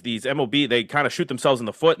sometimes these MLB, they kind of shoot themselves in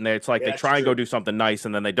the foot, and it's like they try and go do something nice,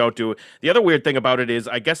 and then they don't do it. The other weird thing about it is,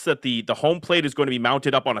 I guess that the home plate is going to be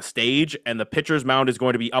mounted up on a stage, and the pitcher's mound is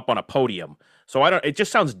going to be up on a podium. So it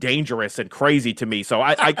just sounds dangerous and crazy to me. So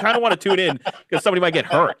I kind of want to tune in because somebody might get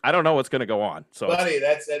hurt. I don't know what's going to go on. So buddy,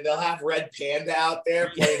 they'll have Red Panda out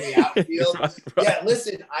there playing the outfield. Right. Yeah,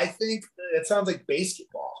 listen, I think it sounds like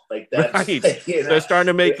basketball, like that. Right. They're starting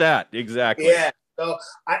to make that exactly. Yeah. So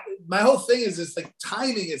my whole thing is this, like,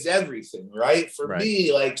 timing is everything, right? For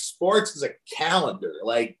me, like, sports is a calendar.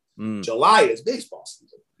 Like July is baseball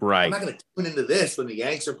season. Right. I'm not going to tune into this when the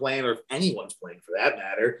Yanks are playing, or if anyone's playing for that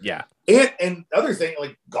matter. Yeah. And other thing,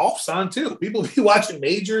 like, golf's on too. People be watching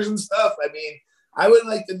majors and stuff. I mean, I would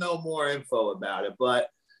like to know more info about it, but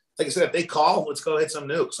like I said, if they call, let's go hit some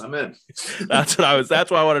nukes. I'm in. That's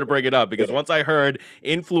why I wanted to bring it up, because once I heard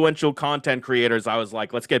influential content creators, I was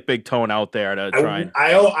like, let's get Big Tone out there to try.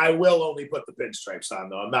 I will only put the pinstripes on,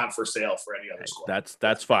 though. I'm not for sale for any other squad.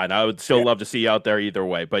 That's fine. I would still love to see you out there either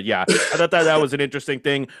way. But yeah, I thought that was an interesting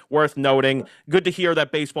thing worth noting. Good to hear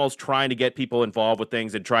that baseball's trying to get people involved with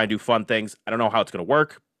things and try and do fun things. I don't know how it's going to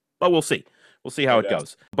work, but we'll see. We'll see how it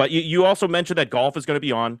goes. But you also mentioned that golf is going to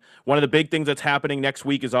be on. One of the big things that's happening next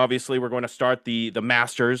week is obviously we're going to start the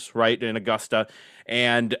Masters, right, in Augusta.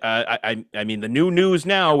 And I mean, the new news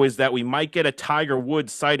now is that we might get a Tiger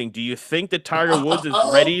Woods sighting. Do you think that Tiger Woods is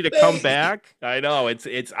ready to come back? I know it's.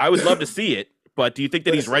 I would love to see it, but do you think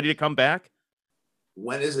that he's ready to come back?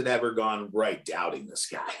 When has it ever gone right doubting this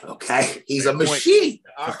guy? Okay, he's a machine.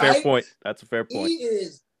 That's a fair point. That's a fair point. He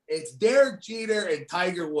is. It's Derek Jeter and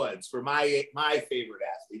Tiger Woods for my favorite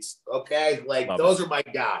athletes. Okay, like those are my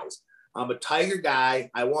guys. I'm a Tiger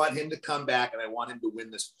guy. I want him to come back, and I want him to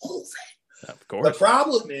win this whole thing. Of course. The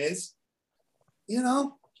problem is,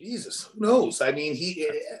 Jesus, who knows? I mean,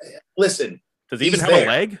 listen. Does he even have a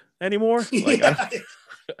leg anymore? He's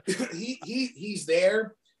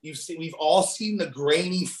there. We've all seen the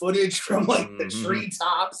grainy footage from the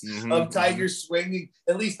treetops of Tiger swinging.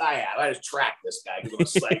 At least I have. I just track this guy because I'm a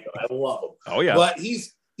psycho. I love him. Oh yeah. But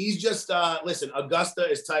he's just listen. Augusta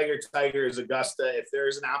is Tiger. Tiger is Augusta. If there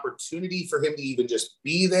is an opportunity for him to even just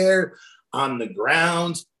be there on the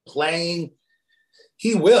ground playing,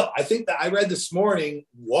 he will. I think that I read this morning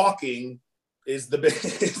walking is going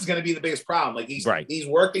to be the biggest problem. Like he's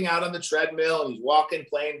working out on the treadmill and he's walking,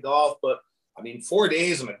 playing golf, but I mean, 4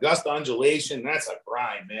 days of Augusta undulation, that's a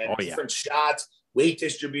grind, man. Oh, yeah. Different shots, weight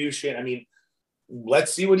distribution. I mean,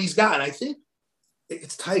 let's see what he's got. And I think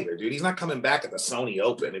it's Tiger, dude. He's not coming back at the Sony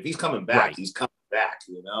Open. If he's coming back, he's coming back,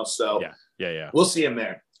 So yeah. We'll see him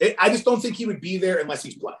there. I just don't think he would be there unless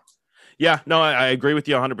he's playing. Yeah, no, I agree with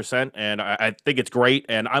you 100%, and I think it's great.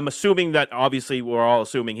 And I'm assuming that, obviously, we're all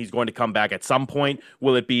assuming he's going to come back at some point.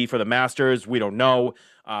 Will it be for the Masters? We don't know.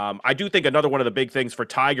 I do think another one of the big things for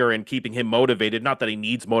Tiger and keeping him motivated, not that he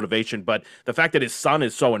needs motivation, but the fact that his son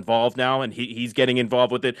is so involved now and he's getting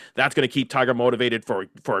involved with it, that's going to keep Tiger motivated for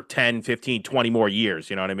 10, 15, 20 more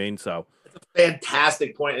years. You know what I mean? So it's a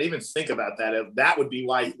fantastic point. I didn't even think about that. That would be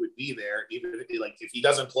why he would be there. Even if he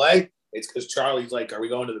doesn't play, it's because Charlie's like, are we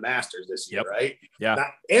going to the Masters this year? Yep. Right. Yeah.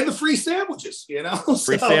 And the free sandwiches,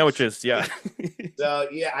 Free sandwiches. Yeah. So,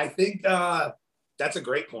 yeah, I think that's a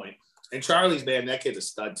great point. And Charlie's, man, that kid's a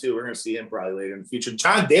stud, too. We're going to see him probably later in the future.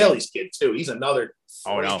 John Daly's kid, too. He's another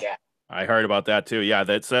cat. I heard about that, too. Yeah,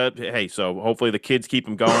 that's hey, so hopefully the kids keep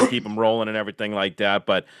him going, keep him rolling and everything like that.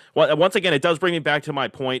 But once again, it does bring me back to my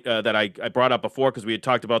point that I brought up before because we had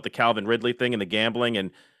talked about the Calvin Ridley thing and the gambling.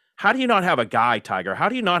 And how do you not have a guy, Tiger? How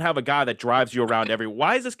do you not have a guy that drives you around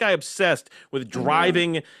why is this guy obsessed with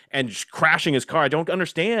driving and crashing his car? I don't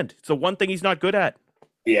understand. It's the one thing he's not good at.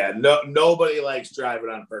 Yeah, nobody likes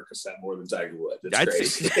driving on Percocet more than Tiger Woods.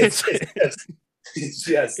 It's crazy.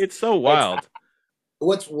 It's so wild.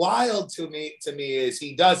 What's wild to me is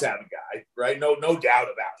he does have a guy, right? No doubt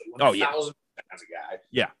about it. 1,000% has a guy.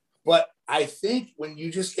 Yeah. But I think when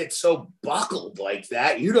you just get so buckled like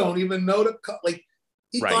that, you don't even know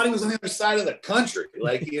he thought he was on the other side of the country.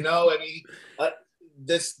 I mean,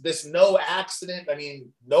 this no accident. I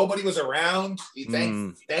mean, nobody was around.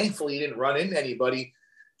 Thankfully, he didn't run into anybody.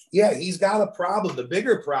 Yeah, he's got a problem. The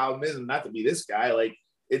bigger problem is not to be this guy.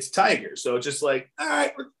 It's Tiger. So it's just all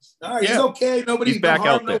right, he's okay. Nobody's back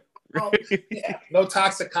out there. No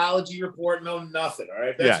toxicology report, no nothing. All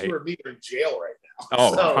right, that's where we're in jail right now.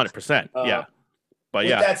 Oh, 100%. Yeah. But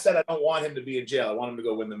with that said, I don't want him to be in jail. I want him to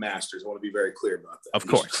go win the Masters. I want to be very clear about that. Of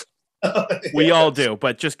course. We all do,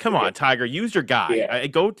 but just come on, Tiger, use your guy. Yeah.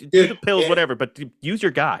 Go do the pills, whatever, but use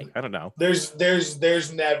your guy. I don't know. There's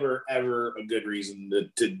never ever a good reason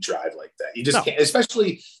to drive like that. You just can't,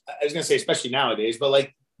 especially nowadays, but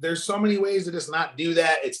there's so many ways to just not do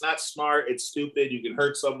that. It's not smart. It's stupid. You can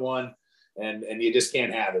hurt someone. And you just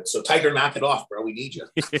can't have it. So Tiger, knock it off, bro. We need you.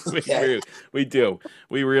 We do.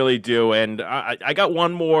 We really do. And I got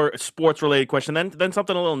one more sports related question, then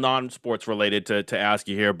something a little non-sports related to ask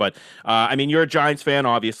you here. But I mean, you're a Giants fan,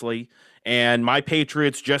 obviously, and my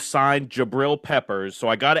Patriots just signed Jabril Peppers. So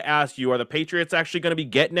I got to ask you, are the Patriots actually going to be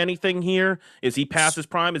getting anything here? Is he past his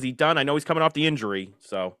prime? Is he done? I know he's coming off the injury.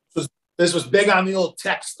 So this was big on the old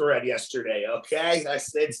text thread yesterday, okay?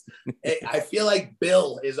 I feel like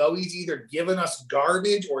Bill is always either giving us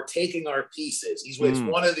garbage or taking our pieces. It's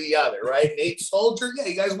one or the other, right? Nate Soldier, yeah,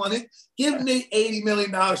 you guys want it? Give Nate $80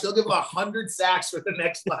 million. He'll give him 100 sacks for the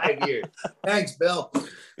next 5 years. Thanks, Bill.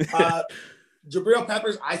 Jabril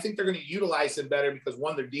Peppers, I think they're going to utilize him better because,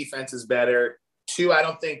 one, their defense is better. Two, I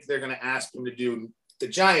don't think they're going to ask him to do – the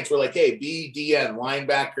Giants were like, hey, be DN,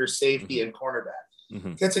 linebacker, safety, and cornerback.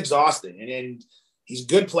 Gets exhausting, and he's a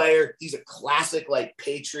good player. He's a classic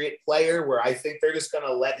Patriot player where I think they're just going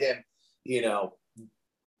to let him,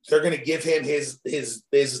 they're going to give him his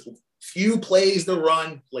few plays to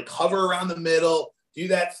run, hover around the middle, do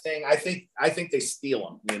that thing. I think they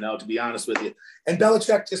steal him, to be honest with you. And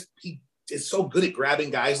Belichick he is so good at grabbing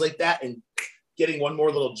guys like that and getting one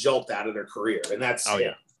more little jolt out of their career. And that's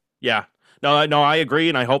it. Yeah. No, I agree,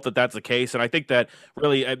 and I hope that that's the case. And I think that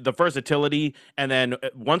really the versatility, and then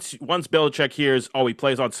once Belichick hears, oh, he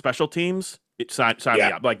plays on special teams, sign me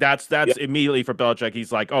up. Like that's immediately for Belichick.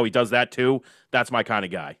 He's like, oh, he does that too. That's my kind of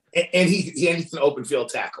guy. And he's an open field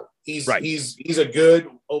tackle. He's right. He's a good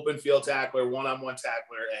open field tackler, one-on-one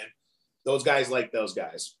tackler, and those guys like those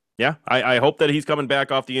guys. Yeah, I hope that he's coming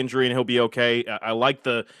back off the injury and he'll be okay. I like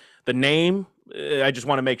the name. I just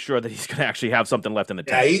want to make sure that he's going to actually have something left in the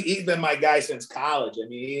tank. Yeah, he's been my guy since college. I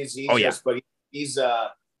mean, he's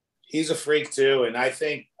a freak too. And I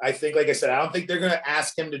think, like I said, I don't think they're going to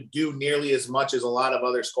ask him to do nearly as much as a lot of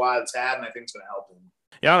other squads have, and I think it's going to help him.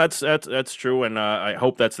 Yeah, that's true, and I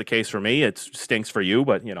hope that's the case for me. It stinks for you,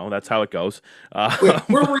 but that's how it goes.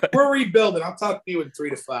 We're rebuilding. I'll talk to you in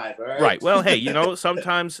 3 to 5. All right. Right. Well, hey,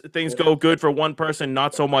 sometimes things go good for one person,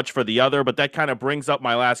 not so much for the other. But that kind of brings up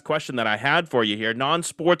my last question that I had for you here,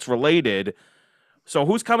 non-sports related. So,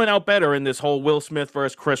 who's coming out better in this whole Will Smith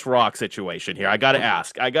versus Chris Rock situation here? I got to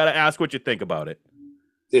ask what you think about it,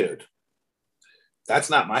 dude.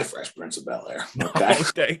 That's not my Fresh Prince of Bel-Air.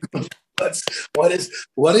 Okay. What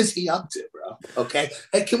is he up to, bro? Okay.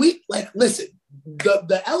 And can we listen?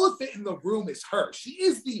 The elephant in the room is her. She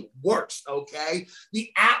is the worst. Okay.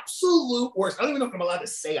 The absolute worst. I don't even know if I'm allowed to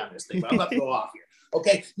say on this thing, but I'm about to go off here.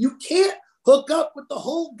 Okay. You can't hook up with the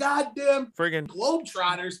whole goddamn friggin'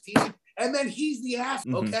 Globetrotters team, and then he's the ass.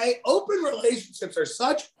 Okay. Open relationships are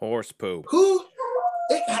such horse poo.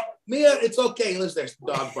 Mia, it's okay. Listen, there's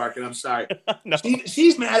dog barking. I'm sorry. No.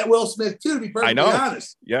 She's mad at Will Smith too, to be perfectly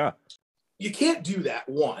honest. Yeah. You can't do that.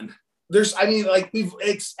 One,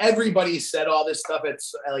 everybody said all this stuff.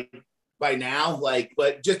 It's by now,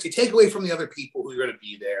 but just to take away from the other people who are going to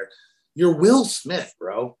be there, you're Will Smith,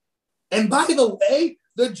 bro. And by the way,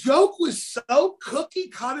 the joke was so cookie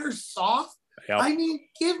cutter soft. Yep. I mean,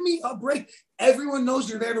 give me a break. Everyone knows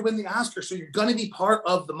you're there to win the Oscar, so you're going to be part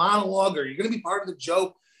of the monologue, or you're going to be part of the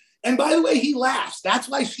joke. And by the way, he laughs. That's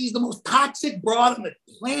why she's the most toxic broad on the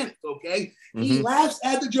planet, okay? Mm-hmm. He laughs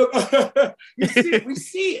at the joke. We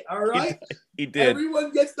see it, all right? He did.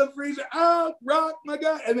 Everyone gets the freezer. Oh, Rock, my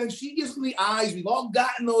God. And then she gives him the eyes. We've all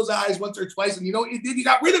gotten those eyes once or twice. And you know what you did? You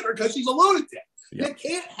got rid of her because she's a lunatic. Yep. You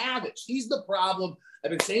can't have it. She's the problem.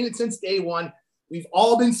 I've been saying it since day one. We've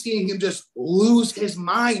all been seeing him just lose his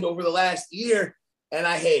mind over the last year, and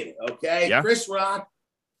I hate it, okay? Yeah. Chris Rock,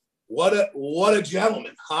 what a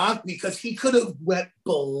gentleman, huh? Because he could have went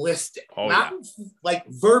ballistic. Not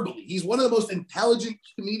verbally. He's one of the most intelligent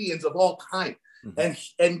comedians of all time. Mm-hmm.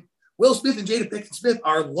 And Will Smith and Jada Pinkett Smith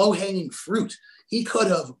are low-hanging fruit. He could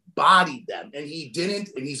have bodied them, and he didn't,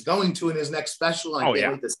 and he's going to in his next special. I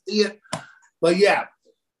can't wait to see it. But yeah.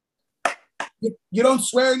 You don't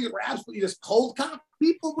swear in your raps, but you just cold cock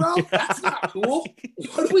people, bro? That's not cool.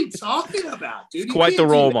 What are we talking about, dude? Quite the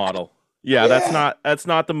role model. Yeah, that's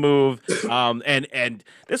not the move. And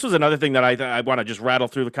this was another thing that I want to just rattle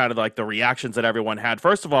through the kind of the reactions that everyone had.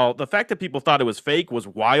 First of all, the fact that people thought it was fake was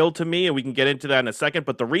wild to me, and we can get into that in a second.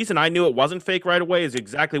 But the reason I knew it wasn't fake right away is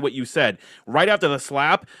exactly what you said. Right after the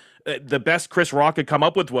slap, the best Chris Rock could come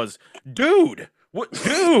up with was, dude. What,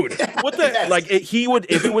 dude? What the he would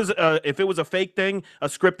if it was a fake thing, a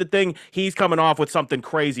scripted thing, he's coming off with something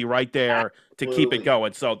crazy right there to keep it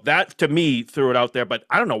going. So that to me threw it out there, but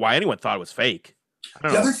I don't know why anyone thought it was fake. The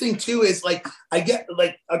other thing too is I get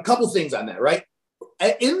a couple things on that, right?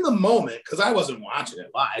 In the moment, because I wasn't watching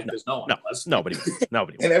it live, because no one was. Nobody.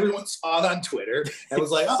 And everyone saw it on Twitter and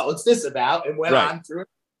was like, "Oh, what's this about?" and went on through it.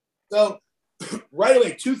 So right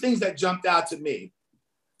away, two things that jumped out to me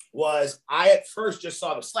was I at first just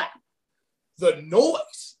saw the slap. The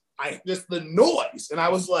noise. And I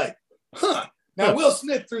was like, huh. Now, Will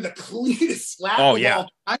Smith threw the cleanest slap of all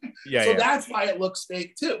time. So that's why it looks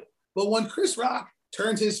fake too. But when Chris Rock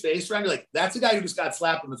turns his face around, you're like, that's a guy who just got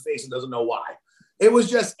slapped in the face and doesn't know why. It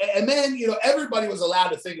was just, and then, everybody was allowed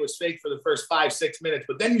to think it was fake for the first 5-6 minutes.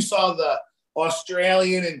 But then you saw the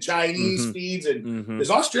Australian and Chinese feeds, and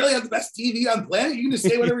does Australia have the best TV on the planet? You can just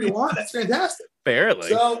say whatever you want. That's fantastic. Barely.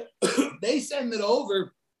 So they send it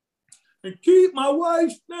over and keep my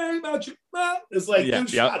wife's name out your mouth. It's like, dude,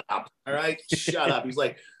 shut up. All right, shut up. He's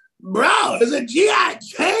like, bro, it's a G.I.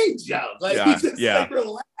 Jane joke. He's just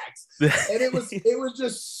relax. And it was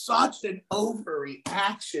just such an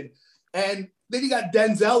overreaction. And then you got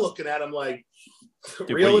Denzel looking at him like,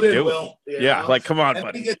 reel it in, Will. Come on,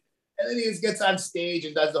 buddy. And then he just gets on stage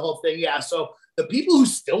and does the whole thing. Yeah. So the people who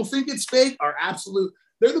still think it's fake are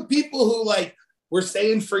they're the people who we're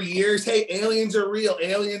saying for years, hey, aliens are real,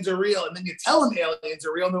 aliens are real. And then you tell them aliens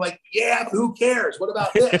are real, and they're like, yeah, but who cares? What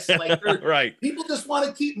about this? Like, right. People just want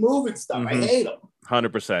to keep moving stuff. I hate them.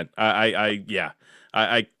 100%.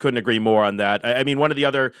 I couldn't agree more on that. I mean, one of the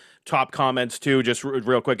other top comments too, just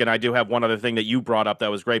real quick, and I do have one other thing that you brought up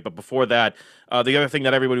that was great. But before that, the other thing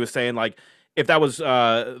that everybody was saying, like, if that was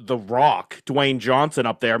The Rock, Dwayne Johnson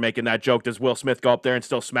up there making that joke, does Will Smith go up there and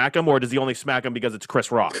still smack him, or does he only smack him because it's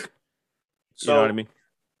Chris Rock? So, you know what I mean?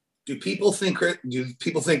 Do people think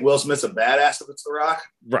Will Smith's a badass if it's The Rock?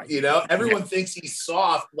 Right. You know, everyone thinks he's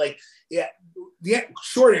soft. Like, yeah. The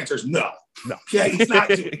short answer is no. Yeah, he's not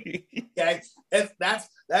doing it. Okay, that's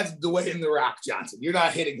Dwayne The Rock Johnson. You're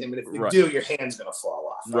not hitting him, and if you do, your hand's gonna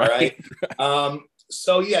fall off. All right.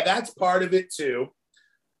 So yeah, that's part of it too.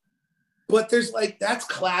 But there's that's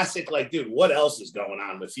classic. Like, dude, what else is going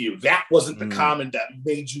on with you? That wasn't the comment that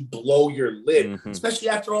made you blow your lid, especially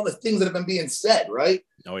after all the things that have been being said, right?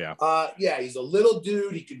 Oh yeah. Yeah, he's a little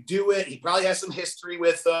dude. He could do it. He probably has some history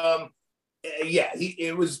with yeah,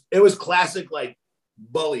 it was classic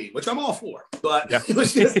bullying, which I'm all for. But it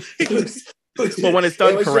was just well, when it's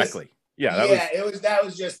done correctly. That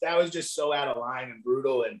was just so out of line and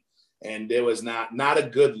brutal, and it was not a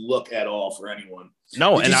good look at all for anyone.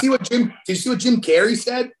 No, did you see what Jim Carrey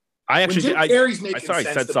said? Jim Carrey's making sense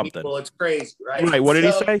he said to something. People, it's crazy, right? Right. What did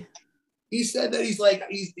he say? He said that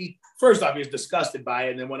he first off, he was disgusted by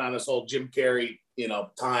it, and then went on this whole Jim Carrey,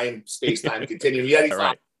 time, space, time continuum. Yeah, he's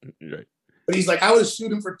right. But he's like, I would have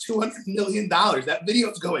sued him for $200 million. That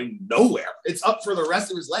video's going nowhere. It's up for the rest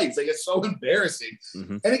of his life. It's it's so embarrassing.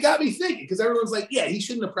 And it got me thinking, because everyone's like, yeah, he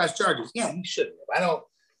shouldn't have pressed charges. Yeah, he shouldn't have.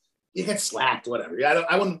 You get slapped, whatever.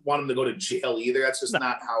 I wouldn't want him to go to jail either. That's just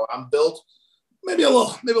not how I'm built. Maybe a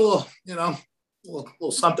little,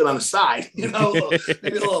 little something on the side, maybe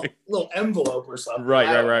a little envelope or something.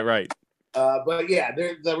 Right. But yeah,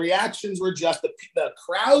 the reactions were just the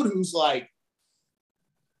crowd who's like,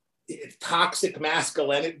 toxic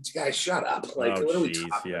masculinity. Guys, shut up. What are we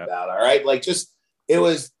talking about? All right. It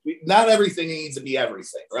was not everything needs to be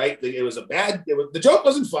everything, right? It was the joke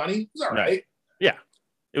wasn't funny. It was all right. Yeah.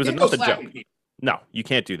 It was another joke. No, you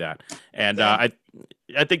can't do that. And I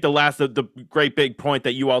think the great big point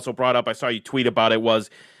that you also brought up, I saw you tweet about it, was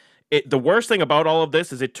the worst thing about all of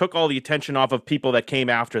this is it took all the attention off of people that came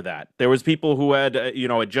after that. There was people who had,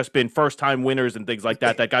 had just been first-time winners and things like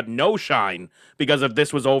that got no shine because of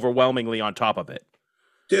this was overwhelmingly on top of it.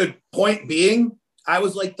 Dude, point being, I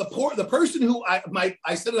was like, the person who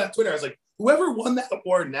I said it on Twitter, I was like, whoever won that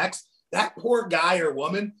award next, that poor guy or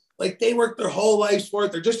woman, they worked their whole lives for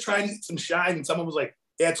it. They're just trying to get some shine. And someone was like,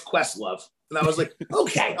 yeah, it's Questlove. And I was like,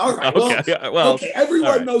 okay, all right. Okay.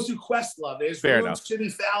 Everyone knows who Questlove is. Fair enough. Jimmy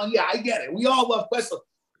Fallon. Yeah, I get it. We all love Questlove.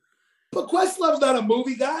 But Questlove's not a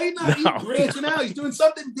movie guy. He's branching out. He's doing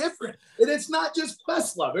something different. And it's not just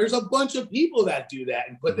Questlove. There's a bunch of people that do that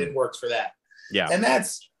and put in works for that. Yeah. And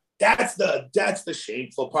that's the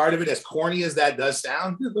shameful part of it. As corny as that does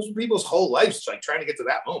sound, those are people's whole lives trying to get to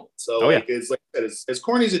that moment. So it's as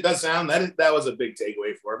corny as it does sound, that was a big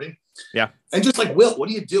takeaway for me. Yeah. And just Will, what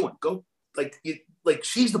are you doing? Go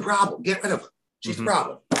she's the problem. Get rid of her. She's the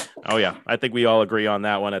problem. Oh yeah, I think we all agree on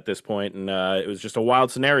that one at this point, and it was just a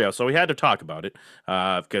wild scenario, so we had to talk about it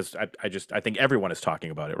because I think everyone is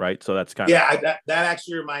talking about it, right? So that's kind of that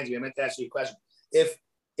actually reminds me. I meant to ask you a question.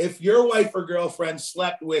 If your wife or girlfriend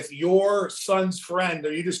slept with your son's friend,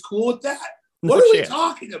 are you just cool with that? What are we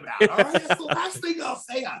talking about? All right, that's the last thing I'll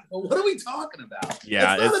say on it. But what are we talking about?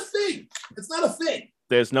 Yeah, it's not a thing. It's not a thing.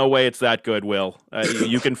 There's no way it's that good, Will.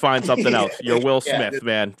 You can find something else. You're Will Smith,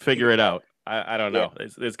 man. Figure it out. I don't know.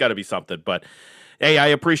 There's got to be something. But, hey, I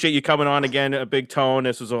appreciate you coming on again, Big Tone.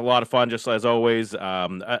 This was a lot of fun, just as always.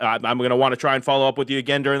 I'm going to want to try and follow up with you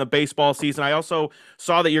again during the baseball season. I also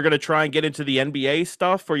saw that you're going to try and get into the NBA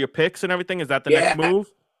stuff for your picks and everything. Is that the next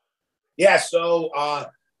move? Yeah, so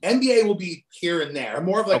NBA will be here and there. I'm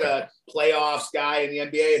more of a playoffs guy in the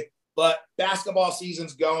NBA. But basketball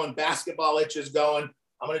season's going. Basketball itch is going.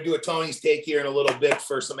 I'm going to do a Tony's take here in a little bit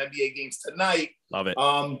for some NBA games tonight. Love it.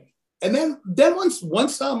 And then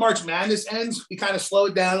once March Madness ends, we kind of slow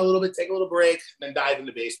it down a little bit, take a little break, and then dive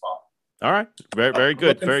into baseball. All right. Very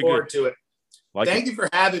good. Very good. To it. Thank you for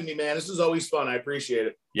having me, man. This is always fun. I appreciate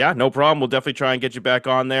it. Yeah, no problem. We'll definitely try and get you back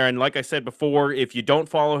on there. And like I said before, if you don't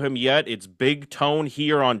follow him yet, it's Big Tone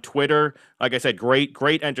here on Twitter. Like I said, great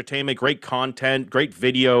entertainment, great content, great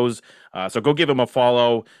videos. So go give him a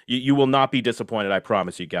follow. You will not be disappointed, I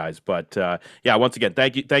promise you guys. But yeah, once again,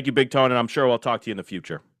 thank you, Big Tone, and I'm sure we'll talk to you in the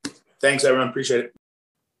future. Thanks, everyone. Appreciate it.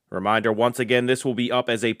 Reminder, once again, this will be up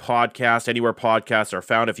as a podcast anywhere podcasts are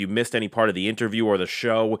found. If you missed any part of the interview or the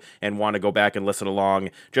show and want to go back and listen along,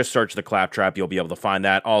 just search The Claptrap. You'll be able to find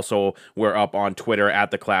that. Also, we're up on Twitter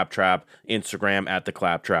at The Claptrap, Instagram at The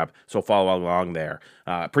Claptrap, so follow along there.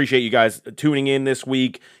 Appreciate you guys tuning in this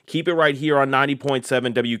week. Keep it right here on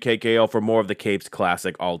 90.7 WKKL for more of the Cape's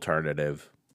classic alternative.